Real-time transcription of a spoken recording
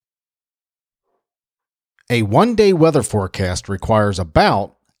A one-day weather forecast requires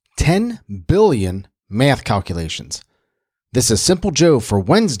about 10 billion math calculations. This is Simple Joe for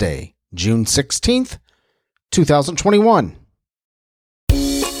Wednesday, June 16th, 2021.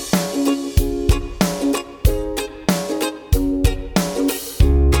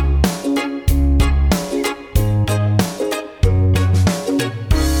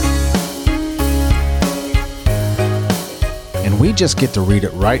 We just get to read it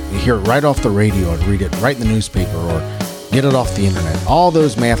right, hear it right off the radio and read it right in the newspaper or get it off the internet. All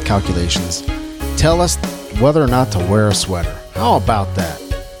those math calculations tell us whether or not to wear a sweater. How about that?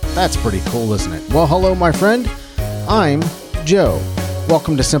 That's pretty cool, isn't it? Well, hello, my friend. I'm Joe.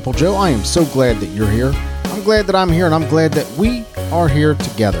 Welcome to Simple Joe. I am so glad that you're here. I'm glad that I'm here, and I'm glad that we are here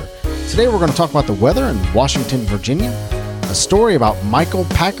together. Today we're going to talk about the weather in Washington, Virginia, a story about Michael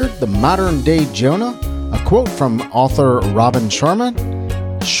Packard, the modern-day Jonah, a quote from author Robin Sharma,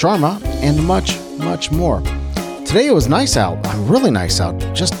 and much, much more. Today it was nice out, really nice out,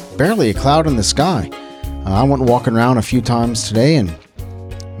 just barely a cloud in the sky. I went walking around a few times today, and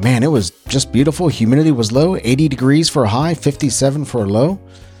man, it was just beautiful. Humidity was low, 80 degrees for a high, 57 for a low.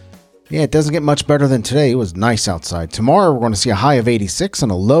 Yeah, it doesn't get much better than today. It was nice outside. Tomorrow we're going to see a high of 86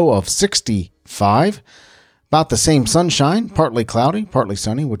 and a low of 65. About the same sunshine, partly cloudy, partly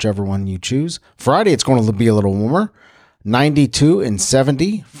sunny, whichever one you choose. Friday, it's going to be a little warmer, 92 and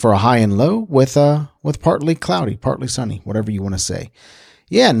 70 for a high and low with partly cloudy, partly sunny, whatever you want to say.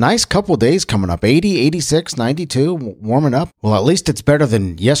 Yeah, nice couple days coming up, 80, 86, 92, warming up. Well, at least it's better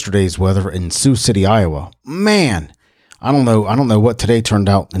than yesterday's weather in Sioux City, Iowa. Man, I don't know what today turned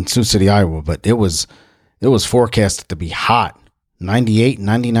out in Sioux City, Iowa, but it was forecasted to be hot, 98,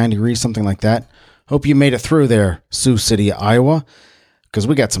 99 degrees, something like that. Hope you made it through there, Sioux City, Iowa, because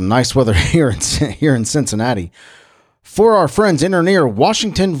we got some nice weather here in Cincinnati. For our friends in or near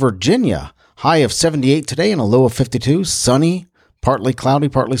Washington, Virginia, high of 78 today and a low of 52. Sunny, partly cloudy,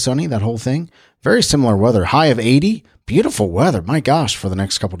 partly sunny, that whole thing. Very similar weather. High of 80. Beautiful weather, my gosh, for the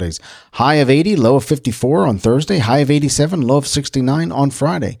next couple of days. High of 80, low of 54 on Thursday. High of 87, low of 69 on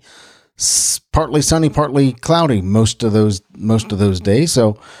Friday. Partly sunny, partly cloudy most of those days.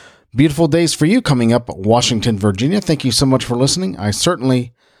 So beautiful days for you coming up, Washington, Virginia. Thank you so much for listening. I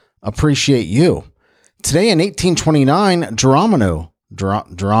certainly appreciate you. Today in 1829, Geronimo,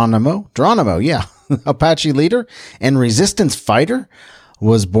 yeah, Apache leader and resistance fighter,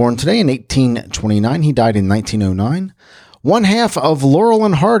 was born today in 1829. He died in 1909. One half of Laurel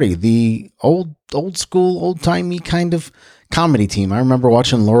and Hardy, the old school, old-timey kind of comedy team. I remember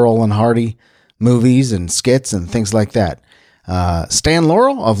watching Laurel and Hardy movies and skits and things like that. Stan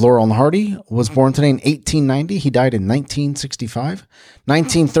Laurel of Laurel and Hardy was born today in 1890. He died in 1965.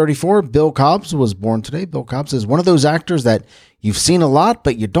 1934, Bill Cobbs was born today. Bill Cobbs is one of those actors that you've seen a lot,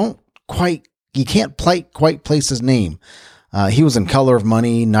 but you can't quite place his name. He was in Color of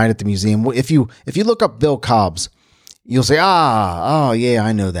Money, Night at the Museum. If you look up Bill Cobbs, you'll say, yeah,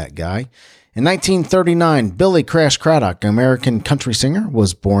 I know that guy. In 1939, Billy Crash Craddock, American country singer,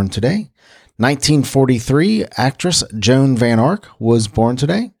 was born today. 1943, actress Joan Van Ark was born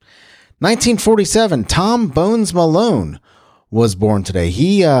today. 1947, Tom Bones Malone was born today.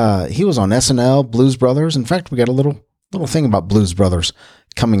 He was on SNL, Blues Brothers. In fact, we got a little thing about Blues Brothers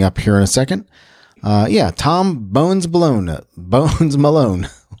coming up here in a second. Tom Bones Malone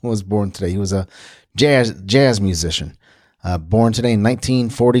was born today. He was a jazz musician, born today in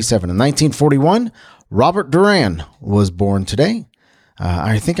 1947. In 1941, Robert Duran was born today.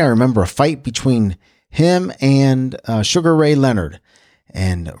 I think I remember a fight between him and Sugar Ray Leonard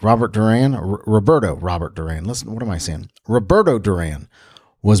and Roberto Duran. Listen, what am I saying? Roberto Duran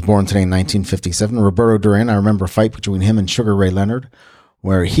was born today in 1957. Roberto Duran, I remember a fight between him and Sugar Ray Leonard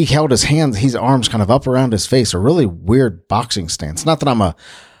where he held his arms kind of up around his face, a really weird boxing stance. Not that I'm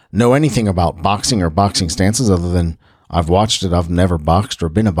know anything about boxing or boxing stances other than I've watched it. I've never boxed or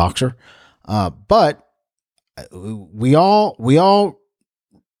been a boxer. But we all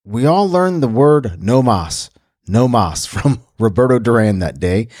learned the word no mas from Roberto Duran that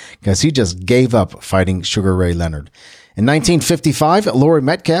day because he just gave up fighting Sugar Ray Leonard. In 1955, Laurie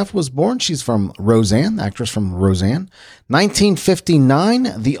Metcalf was born. She's from Roseanne, actress from Roseanne.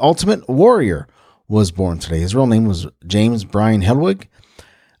 1959, The Ultimate Warrior was born today. His real name was James Brian Helwig.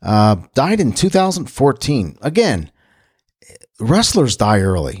 Died in 2014. Again, wrestlers die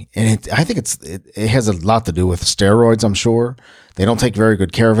early, and I think it has a lot to do with steroids, I'm sure. They don't take very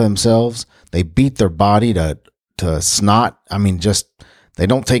good care of themselves. They beat their body to snot. I mean, they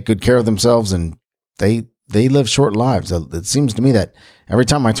don't take good care of themselves, and they live short lives. It seems to me that every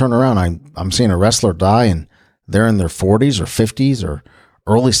time I turn around, I'm seeing a wrestler die, and they're in their 40s or 50s or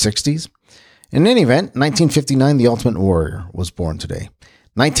early 60s. In any event, 1959, The Ultimate Warrior was born today.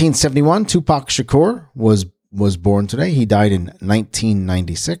 1971, Tupac Shakur was born today. He died in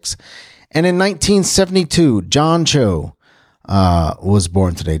 1996. And in 1972, John Cho was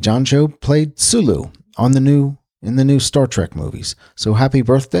born today. John Cho played Sulu in the new Star Trek movies. So happy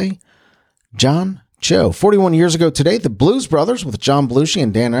birthday, John Cho. 41 years ago today, The Blues Brothers with John Belushi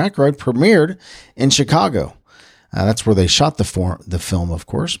and Dan Aykroyd premiered in Chicago. That's where they shot the film, of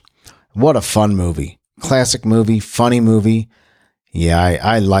course. What a fun movie. Classic movie, funny movie. Yeah,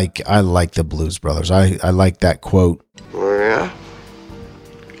 I like The Blues Brothers. I like that quote. Oh, yeah?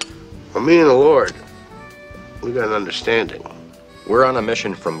 Well, me and the Lord, we got an understanding. We're on a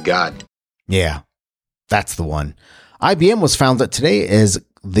mission from God. Yeah, that's the one. IBM was founded today as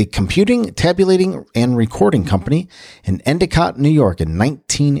the Computing, Tabulating, and Recording Company in Endicott, New York in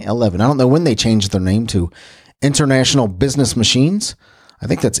 1911. I don't know when they changed their name to International Business Machines. I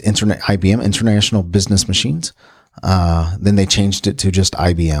think that's IBM, International Business Machines. Then they changed it to just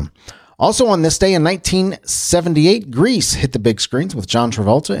IBM. Also on this day in 1978, Grease hit the big screens with John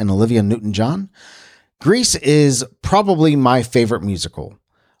Travolta and Olivia Newton-John. Grease is probably my favorite musical.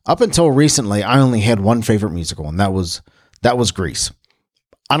 Up until recently, I only had one favorite musical, and that was Grease.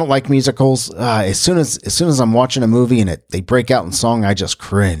 I don't like musicals. As soon as I'm watching a movie and they break out in song, I just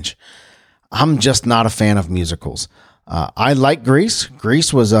cringe. I'm just not a fan of musicals. I like Grease.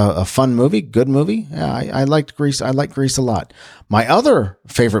 Grease was a fun movie, good movie. Yeah, I liked Grease. I like Grease a lot. My other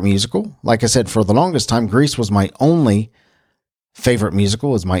favorite musical, like I said, for the longest time, Grease was my only favorite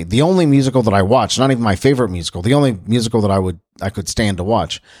musical. Was the only musical that I watched. Not even my favorite musical. The only musical that I could stand to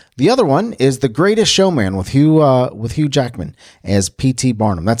watch. The other one is The Greatest Showman with Hugh Jackman as P.T.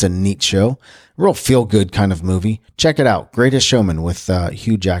 Barnum. That's a neat show, real feel good kind of movie. Check it out, Greatest Showman with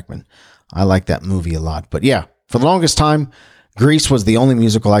Hugh Jackman. I like that movie a lot. But yeah. For the longest time, Grease was the only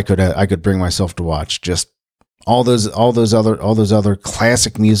musical I could bring myself to watch. Just all those other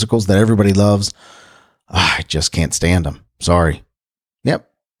classic musicals that everybody loves. I just can't stand them. Sorry. Yep.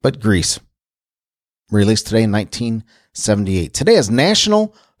 But Grease, released today in 1978. Today is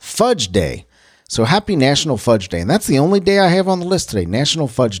National Fudge Day. So happy National Fudge Day. And that's the only day I have on the list today, National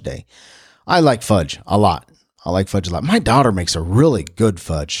Fudge Day. I like fudge a lot. My daughter makes a really good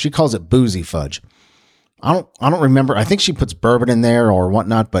fudge. She calls it boozy fudge. I don't remember. I think she puts bourbon in there or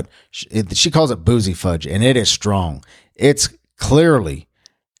whatnot, but she calls it boozy fudge, and it is strong. It's clearly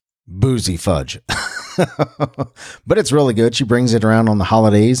boozy fudge, but it's really good. She brings it around on the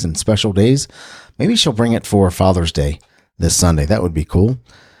holidays and special days. Maybe she'll bring it for Father's Day this Sunday. That would be cool.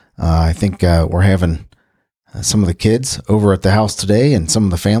 I think we're having some of the kids over at the house today, and some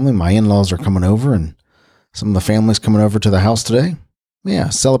of the family. My in-laws are coming over, and some of the family's coming over to the house today. Yeah,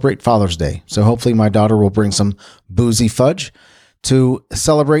 celebrate Father's Day. So hopefully my daughter will bring some boozy fudge to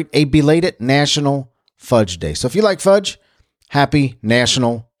celebrate a belated National Fudge Day. So if you like fudge, happy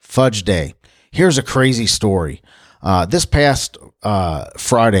National Fudge Day. Here's a crazy story. This past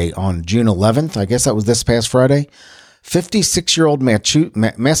Friday on June 11th, I guess that was this past Friday, 56-year-old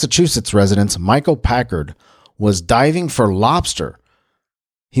Massachusetts resident Michael Packard was diving for lobster.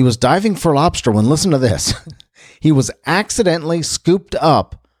 He was diving for lobster when, listen to this, he was accidentally scooped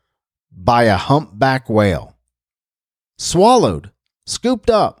up by a humpback whale. Swallowed, scooped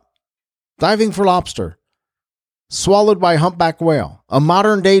up, diving for lobster, swallowed by a humpback whale, a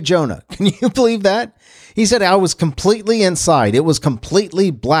modern day Jonah. Can you believe that? He said, I was completely inside. It was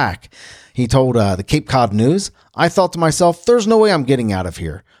completely black. He told the Cape Cod News, I thought to myself, there's no way I'm getting out of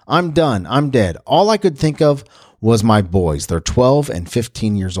here. I'm done. I'm dead. All I could think of was my boys. They're 12 and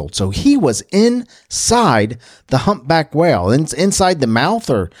 15 years old. So he was inside the humpback whale, inside the mouth,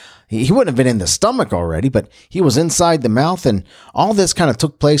 or he wouldn't have been in the stomach already, but he was inside the mouth. And all this kind of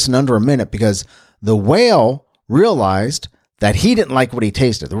took place in under a minute because the whale realized that he didn't like what he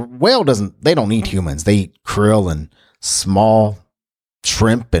tasted. The whale they don't eat humans. They eat krill and small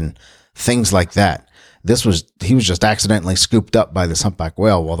shrimp and things like that. He was just accidentally scooped up by this humpback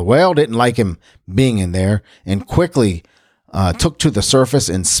whale. Well, the whale didn't like him being in there and quickly took to the surface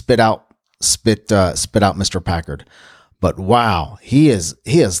and spit out Mr. Packard. But wow, he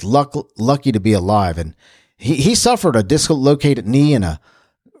is lucky to be alive. And he suffered a dislocated knee and a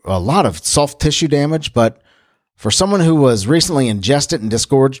lot of soft tissue damage. But for someone who was recently ingested and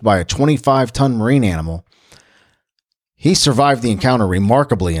disgorged by a 25-ton marine animal, he survived the encounter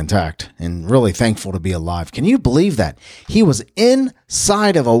remarkably intact and really thankful to be alive. Can you believe that? He was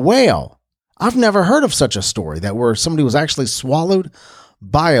inside of a whale. I've never heard of such a story where somebody was actually swallowed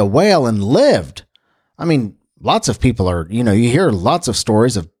by a whale and lived. I mean, lots of people you hear lots of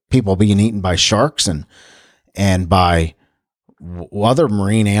stories of people being eaten by sharks and by other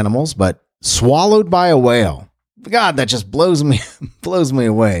marine animals, but swallowed by a whale. God, that just blows me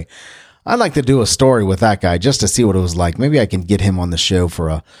away. I'd like to do a story with that guy just to see what it was like. Maybe I can get him on the show for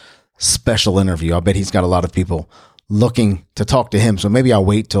a special interview. I bet he's got a lot of people looking to talk to him. So maybe I'll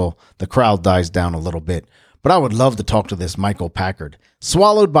wait till the crowd dies down a little bit. But I would love to talk to this Michael Packard,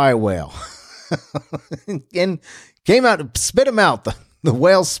 swallowed by a whale. And came out, spit him out. The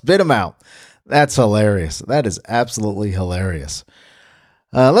whale spit him out. That's hilarious. That is absolutely hilarious.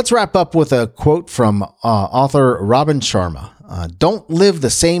 Let's wrap up with a quote from author Robin Sharma. Don't live the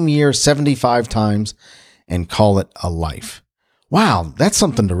same year 75 times and call it a life. Wow, that's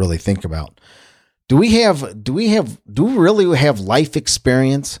something to really think about. Do we really have life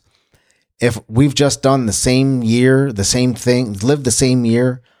experience if we've just done the same year, the same thing, lived the same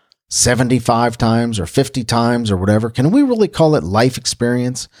year 75 times or 50 times or whatever? Can we really call it life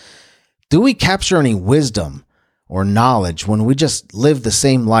experience? Do we capture any wisdom or knowledge when we just live the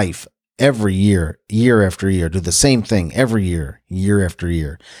same life every year, year after year, do the same thing every year, year after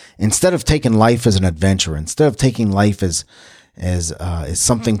year, instead of taking life as an adventure, instead of taking life as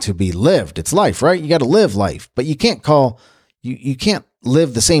something to be lived? It's life, right? You got to live life, but you can't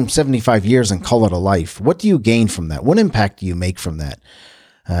live the same 75 years and call it a life. What do you gain from that? What impact do you make from that?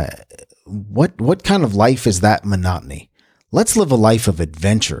 What kind of life is that monotony? Let's live a life of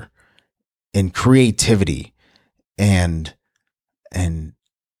adventure and creativity and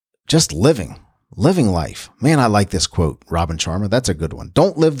just living life. Man, I like this quote, Robin Sharma. That's a good one.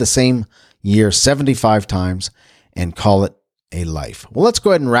 Don't live the same year 75 times and call it a life. Well, let's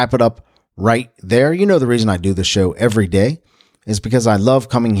go ahead and wrap it up right there. You know, the reason I do the show every day is because I love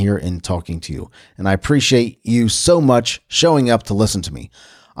coming here and talking to you. And I appreciate you so much showing up to listen to me.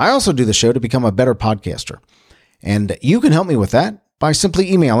 I also do the show to become a better podcaster. And you can help me with that by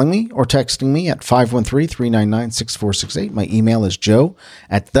simply emailing me or texting me at 513-399-6468. My email is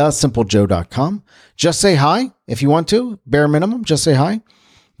joe@thesimplejoe.com. Just say hi if you want to. Bare minimum, just say hi.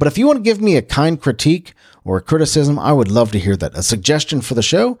 But if you want to give me a kind critique or a criticism, I would love to hear that. A suggestion for the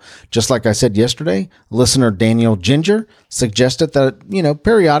show, just like I said yesterday, listener Daniel Ginger suggested that,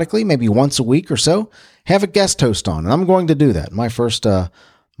 periodically, maybe once a week or so, have a guest host on. And I'm going to do that. My first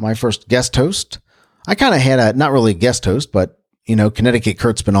guest host, I kind of had not really a guest host, but Connecticut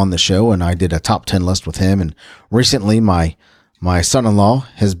Kurt's been on the show, and I did a top 10 list with him. And recently, my son-in-law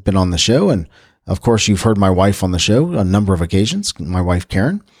has been on the show, and of course, you've heard my wife on the show a number of occasions. My wife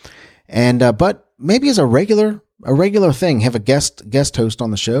Karen, and but maybe as a regular thing, have a guest host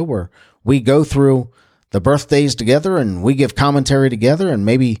on the show where we go through the birthdays together and we give commentary together, and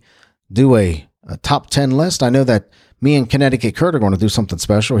maybe do a top 10 list. I know that me and Connecticut Kurt are going to do something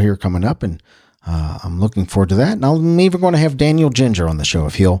special here coming up, and I'm looking forward to that. And I'm even going to have Daniel Ginger on the show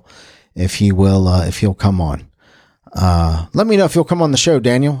if he'll come on. Let me know if you'll come on the show,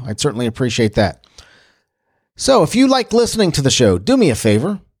 Daniel. I'd certainly appreciate that. So if you like listening to the show, do me a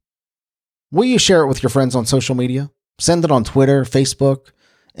favor. Will you share it with your friends on social media? Send it on Twitter, Facebook,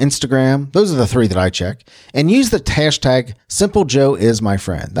 Instagram. Those are the three that I check. And use the hashtag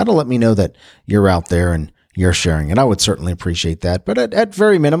 #SimpleJoeIsMyFriend. That'll let me know that you're out there and you're sharing it. I would certainly appreciate that. But at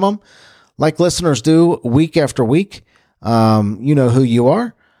very minimum, like listeners do week after week, you know who you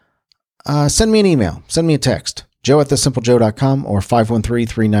are. Send me an email. Send me a text. joe@thesimplejoe.com or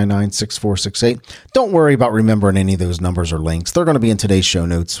 513-399-6468. Don't worry about remembering any of those numbers or links. They're going to be in today's show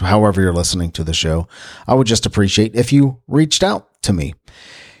notes, however you're listening to the show. I would just appreciate if you reached out to me.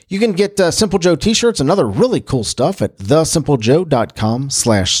 You can get Simple Joe t-shirts and other really cool stuff at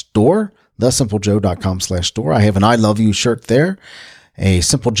thesimplejoe.com/store. thesimplejoe.com/store. I have an I Love You shirt there. A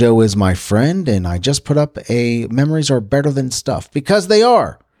Simple Joe is my friend. And I just put up a Memories Are Better Than Stuff, because they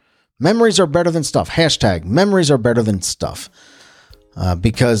are. Memories are better than stuff. Hashtag memories are better than stuff.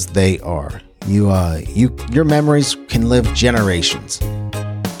 Because they are. Your memories can live generations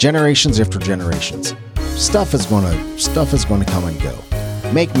after generations. Stuff is going to come and go.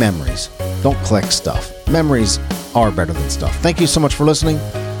 Make memories. Don't collect stuff. Memories are better than stuff. Thank you so much for listening.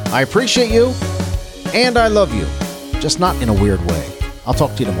 I appreciate you, and I love you. Just not in a weird way. I'll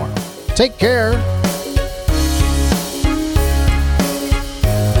talk to you tomorrow. Take care.